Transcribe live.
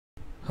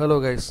Hello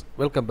guys,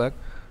 welcome back.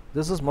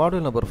 This is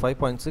module number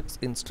 5.6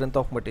 in strength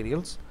of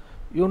materials,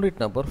 unit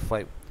number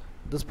 5.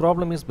 This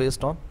problem is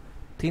based on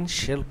thin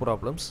shell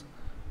problems.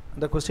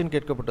 The question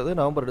கேட்கப்பட்டது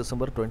November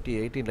December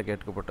 2018ல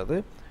கேட்கப்பட்டது.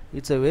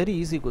 It's a very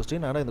easy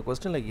question. ஆனால் இந்த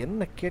கொஸ்டின்ல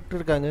என்ன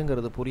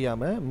கேட்டிருக்காங்கங்கிறது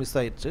புரியாமல் miss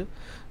ஆயிடுச்சு.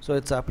 So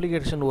it's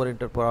application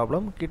oriented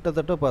problem.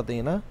 கிட்டத்தட்ட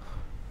பார்த்தீங்கன்னா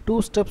 2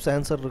 steps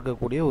ஆன்சர்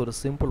இருக்கக்கூடிய ஒரு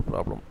சிம்பிள்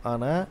ப்ராப்ளம்.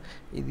 ஆனால்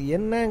இது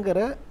என்னங்கிற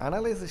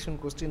அனலைசேஷன்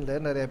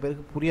கொஸ்டினில் நிறைய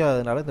பேருக்கு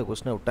புரியாததுனால இந்த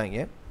கொஸ்டினை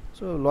விட்டாங்க.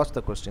 So lost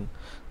the question.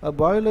 A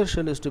boiler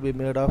shell is to be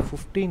made of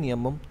 15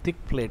 mm thick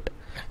plate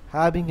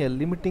having a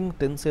limiting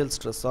tensile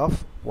stress of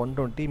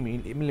 120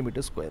 mm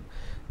square.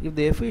 If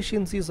the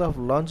efficiencies of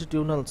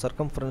longitudinal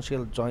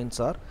circumferential joints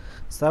are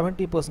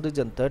 70%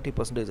 and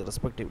 30%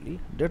 respectively,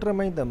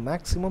 determine the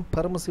maximum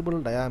permissible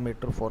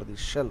diameter for the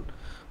shell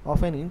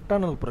of an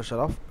internal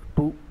pressure of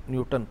 2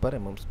 Newton per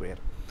mm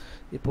square.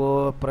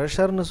 இப்போது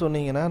ப்ரெஷர்னு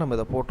சொன்னீங்கன்னா நம்ம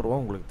இதை போட்டுருவோம்,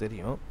 உங்களுக்கு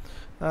தெரியும்.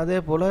 அதே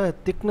போல்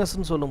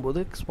திக்னஸ்ன்னு சொல்லும்போது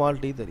small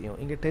D தெரியும்.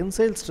 இங்கே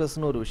டென்சைல்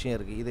ஸ்ட்ரெஸ்னு ஒரு விஷயம்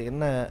இருக்குது. இது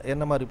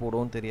என்ன மாதிரி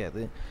போடுவோன்னு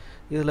தெரியாது.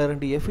 இதில்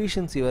 2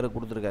 எஃபிஷியன்சி வேறு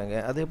கொடுத்துருக்காங்க,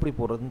 அது எப்படி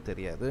போடுறதுன்னு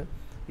தெரியாது.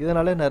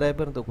 இதனால நிறைய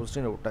பேர் இந்த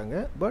கொஸ்டினை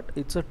விட்டாங்க. But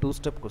it's a 2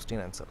 step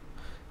question answer.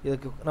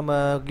 இதுக்கு நம்ம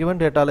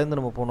கிவன் டேட்டாலேருந்து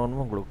நம்ம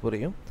போனோன்னு உங்களுக்கு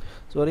புரியும்.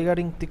 ஸோ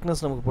ரிகார்டிங்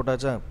திக்னஸ் நமக்கு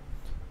போட்டாச்சா,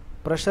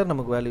 ப்ரெஷர்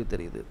நமக்கு வேல்யூ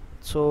தெரியுது.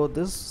 So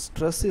this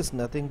stress is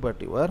nothing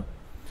but your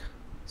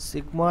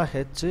sigma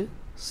H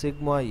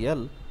sigma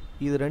L,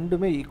 இது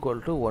ரெண்டுமே equal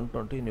to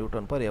 120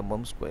 Newton per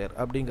mm square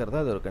அப்படிங்கிறது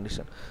அது ஒரு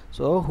condition.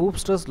 So hoop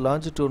stress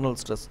longitudinal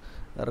stress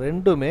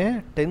ரெண்டுமே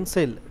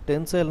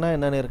டென்சைல்னால்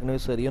என்னென்னு ஏற்கனவே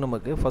சரியும்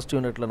நமக்கு ஃபஸ்ட்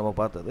யூனிட்டில் நம்ம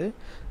பார்த்தது.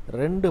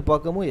 2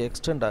 பக்கமும்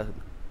எக்ஸ்டெண்ட்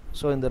ஆகுது.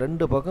 ஸோ இந்த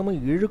 2 பக்கமும்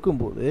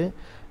இழுக்கும்போது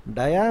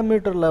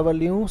டயாமீட்டர்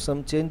லெவல்லையும்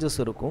சம் சேஞ்சஸ்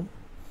இருக்கும்,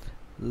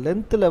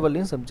 லென்த்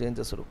லெவல்லையும் சம்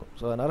சேஞ்சஸ் இருக்கும்.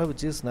 ஸோ அதனால்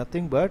which is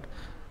nothing but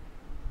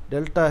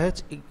delta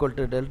H equal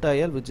to delta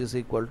L which is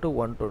equal to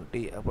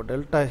 120. அப்போ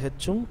டெல்டா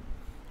ஹெச்சும்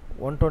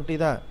 120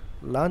 தான்,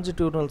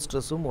 லாஞ்சிடியூனல்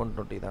ஸ்ட்ரெஸ்ஸும்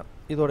 120 தான்.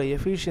 இதோட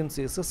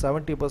எஃபிஷியன்சிஸ்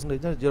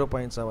 70%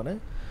 0.7,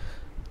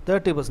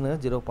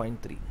 30%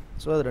 0.3.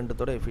 ஸோ அது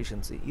ரெண்டுத்தோட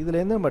எஃபிஷியன்சி.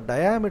 இதுலேருந்து நம்ம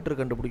டயாமீட்டர்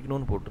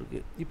கண்டுபிடிக்கணும்னு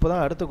போட்டிருக்கு. இப்போ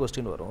தான் அடுத்த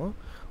கொஸ்டின் வரும்.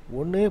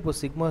 ஒன்று இப்போ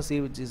sigma see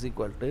which is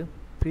equal to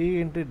be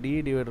into D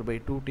divided by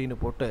 2Tன்னு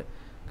போட்டு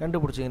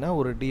கண்டுபிடிச்சிங்கன்னா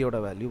ஒரு டியோட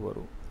வேல்யூ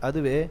வரும்.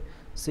 அதுவே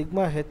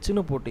சிக்மா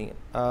ஹெச்னு போட்டிங்க,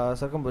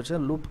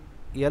 சர்க்கம்ஃபரன்ஷியல் லூப்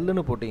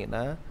எல்லுன்னு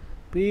போட்டிங்கன்னா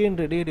B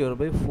into D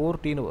divided by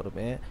 4Tன்னு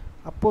வருமே,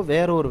 அப்போது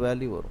வேறு ஒரு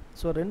வேல்யூ வரும்.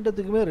 ஸோ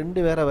ரெண்டுத்துக்குமே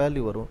 2 வேறு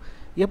வேல்யூ வரும்.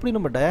 எப்படி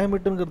நம்ம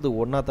டயாமீட்டருங்கிறது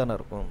ஒன்றா தானே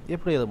இருக்கும்,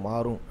 எப்படி அது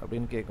மாறும்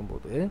அப்படின்னு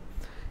கேட்கும்போது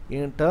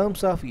இன்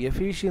டேர்ம்ஸ் ஆஃப்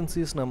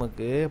எஃபிஷியன்சிஸ்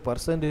நமக்கு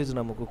பர்சன்டேஜ்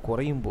நமக்கு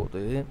குறையும்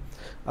போது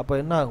அப்போ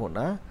என்ன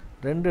ஆகும்னா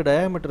 2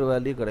 டயாமீட்டர்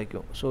வேல்யூ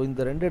கிடைக்கும். ஸோ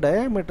இந்த 2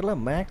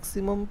 டயாமீட்டரில்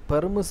மேக்ஸிமம்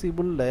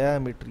பெர்மிசிபிள்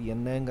டயாமீட்டர்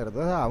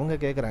என்னங்கிறத அவங்க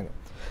கேட்குறாங்க.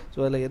 ஸோ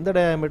அதில் எந்த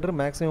டயாமீட்டர்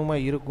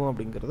மேக்ஸிமமாக இருக்கும்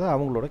அப்படிங்கிறது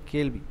அவங்களோட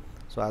கேள்வி.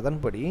 ஸோ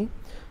அதன்படி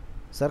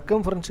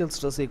circumferential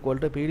stress equal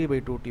to PD by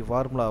 2T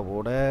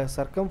ஃபார்முலாவோட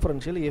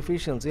circumferential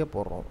efficiency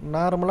போடுறோம்.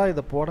 நார்மலாக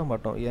இதை போட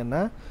மாட்டோம்,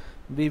 ஏன்னா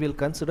we will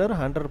consider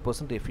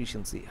 100%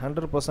 efficiency.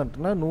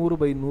 100%னா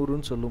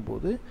 100/100ன்னு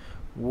சொல்லும்போது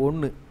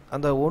 1,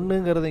 அந்த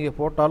 1ங்கிறது இங்கே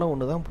போட்டாலும்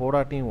 1 தான்,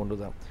 போடாட்டியும் 1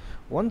 தான்.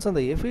 ஒன்ஸ்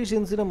அந்த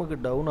எஃபிஷியன்சி நமக்கு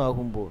டவுன்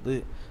ஆகும்போது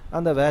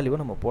அந்த வேல்யூவை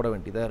நம்ம போட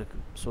வேண்டியதாக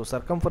இருக்குது. ஸோ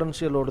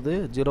சர்க்கம்ஃபரன்ஷியலோடது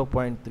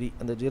 0.3,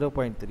 அந்த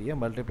 0.3ஐ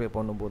மல்டிப்ளை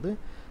பண்ணும்போது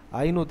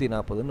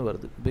 540ன்னு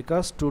வருது.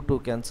 பிகாஸ் 2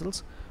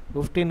 கேன்சல்ஸ்,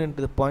 15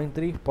 into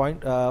 0.3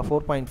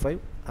 4.5,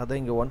 அதை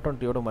இங்கே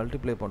 120யோட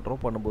மல்டிப்ளை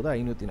பண்ணும்போது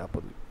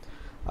 540.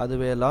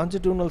 அதுவே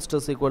longitudinal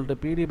stress equal to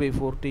PD by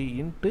 4T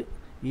into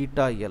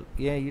eta L.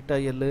 ஏன் ஈட்டா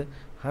எல்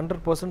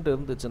 100%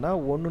 இருந்துச்சுன்னா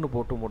 1ன்னு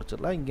போட்டு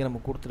முடிச்சிடலாம். இங்கே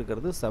நம்ம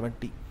கொடுத்துருக்கிறது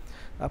 70,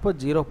 அப்போ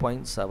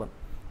 0.7.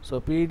 ஸோ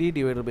PD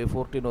டிவைடட் பை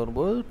 14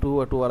 வரும்போது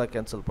 2ஆல்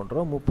கேன்சல்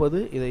பண்ணுறோம்.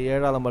 30, இதை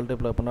 7ஆல்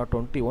மல்டிப்ளை பண்ணால்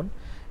 21,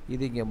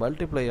 இது இங்கே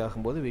மல்டிப்ளை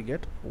ஆகும்போது we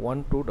get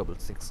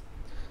 1266.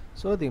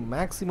 So the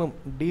maximum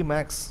D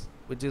max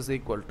which is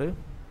equal to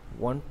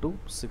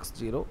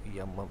 1260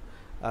 mm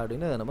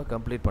அப்படின்னு அதை நம்ம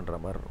கம்ப்ளீட் பண்ணுற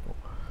மாதிரி இருக்கும்.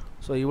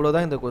 ஸோ இவ்வளோ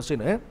தான் இந்த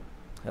கொஸ்டின்.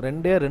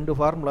 2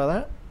 ஃபார்முலா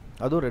தான்,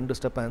 அதுவும் 2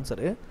 ஸ்டெப்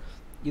ஆன்சரு.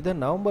 இதை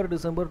நவம்பர்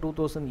டிசம்பர்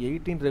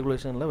 2018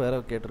 ரெகுலேஷனில்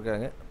வேறு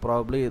கேட்டிருக்காங்க.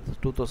 ப்ராபப்ளி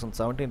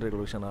 2017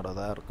 ரெகுலேஷனோட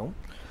தான் இருக்கும்.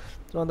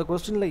 ஸோ அந்த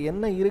கொஸ்டினில்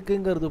என்ன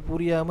இருக்குங்கிறது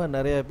புரியாமல்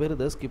நிறையா பேர்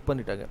இதை ஸ்கிப்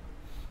பண்ணிட்டாங்க.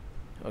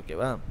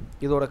 ஓகேவா,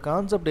 இதோட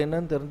கான்செப்ட்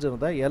என்னன்னு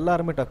தெரிஞ்சிருந்தால்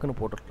எல்லாருமே டக்குன்னு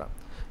போட்டுருக்கலாம்.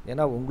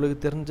 ஏன்னா உங்களுக்கு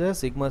தெரிஞ்ச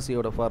சிக்மா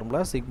சியோட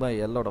ஃபார்முலா சிக்மா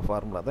எல்லோட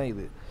ஃபார்முலா தான்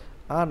இது.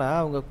 ஆனால்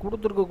அவங்க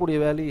கொடுத்துருக்கக்கூடிய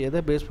வேல்யூ எதை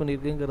பேஸ்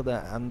பண்ணியிருக்குங்கிறத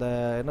அந்த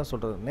என்ன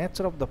சொல்கிறது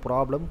nature of the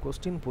problem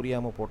question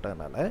புரியாமல்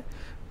போட்டதுனால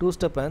 2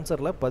 ஸ்டெப்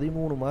ஆன்சரில்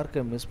 13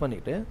 மார்க்கை மிஸ்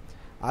பண்ணிவிட்டு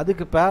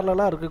அதுக்கு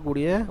பேரலாக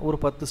இருக்கக்கூடிய ஒரு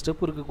 10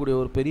 ஸ்டெப் இருக்கக்கூடிய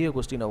ஒரு பெரிய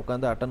கொஸ்டினை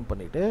உட்காந்து அட்டன்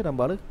பண்ணிவிட்டு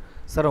நம்மளுக்கு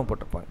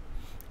சிரமப்பட்டிருப்பாங்க.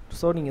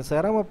 ஸோ நீங்கள்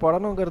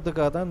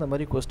சிரமப்படணுங்கிறதுக்காக தான் இந்த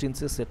மாதிரி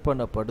கொஸ்டின்ஸு செட்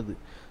பண்ணப்படுது.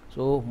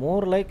 ஸோ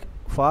மோர் லைக்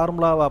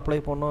ஃபார்முலாவை அப்ளை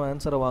பண்ணோம்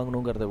ஆன்சரை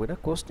வாங்கணுங்கிறத விட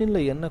கொஸ்டினில்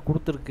என்ன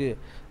கொடுத்துருக்கு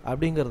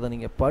அப்படிங்கிறத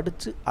நீங்கள்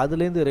படித்து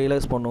அதுலேருந்து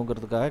ரியலைஸ்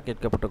பண்ணுங்கிறதுக்காக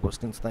கேட்கப்பட்ட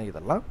கொஸ்டின்ஸ் தான்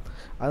இதெல்லாம்.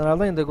 அதனால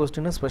தான் இந்த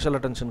கொஸ்டினை ஸ்பெஷல்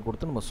அட்டென்ஷன்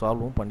கொடுத்து நம்ம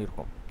சால்வும்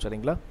பண்ணியிருக்கோம்.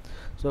 சரிங்களா?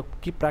 ஸோ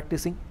கீப்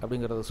ப்ராக்டிஸிங்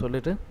அப்படிங்கிறத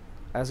சொல்லிவிட்டு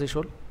as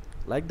usual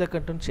Like the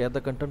content, share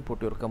the content,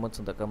 put your comments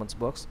in the comments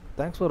box.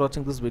 Thanks for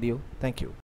watching this video. Thank you.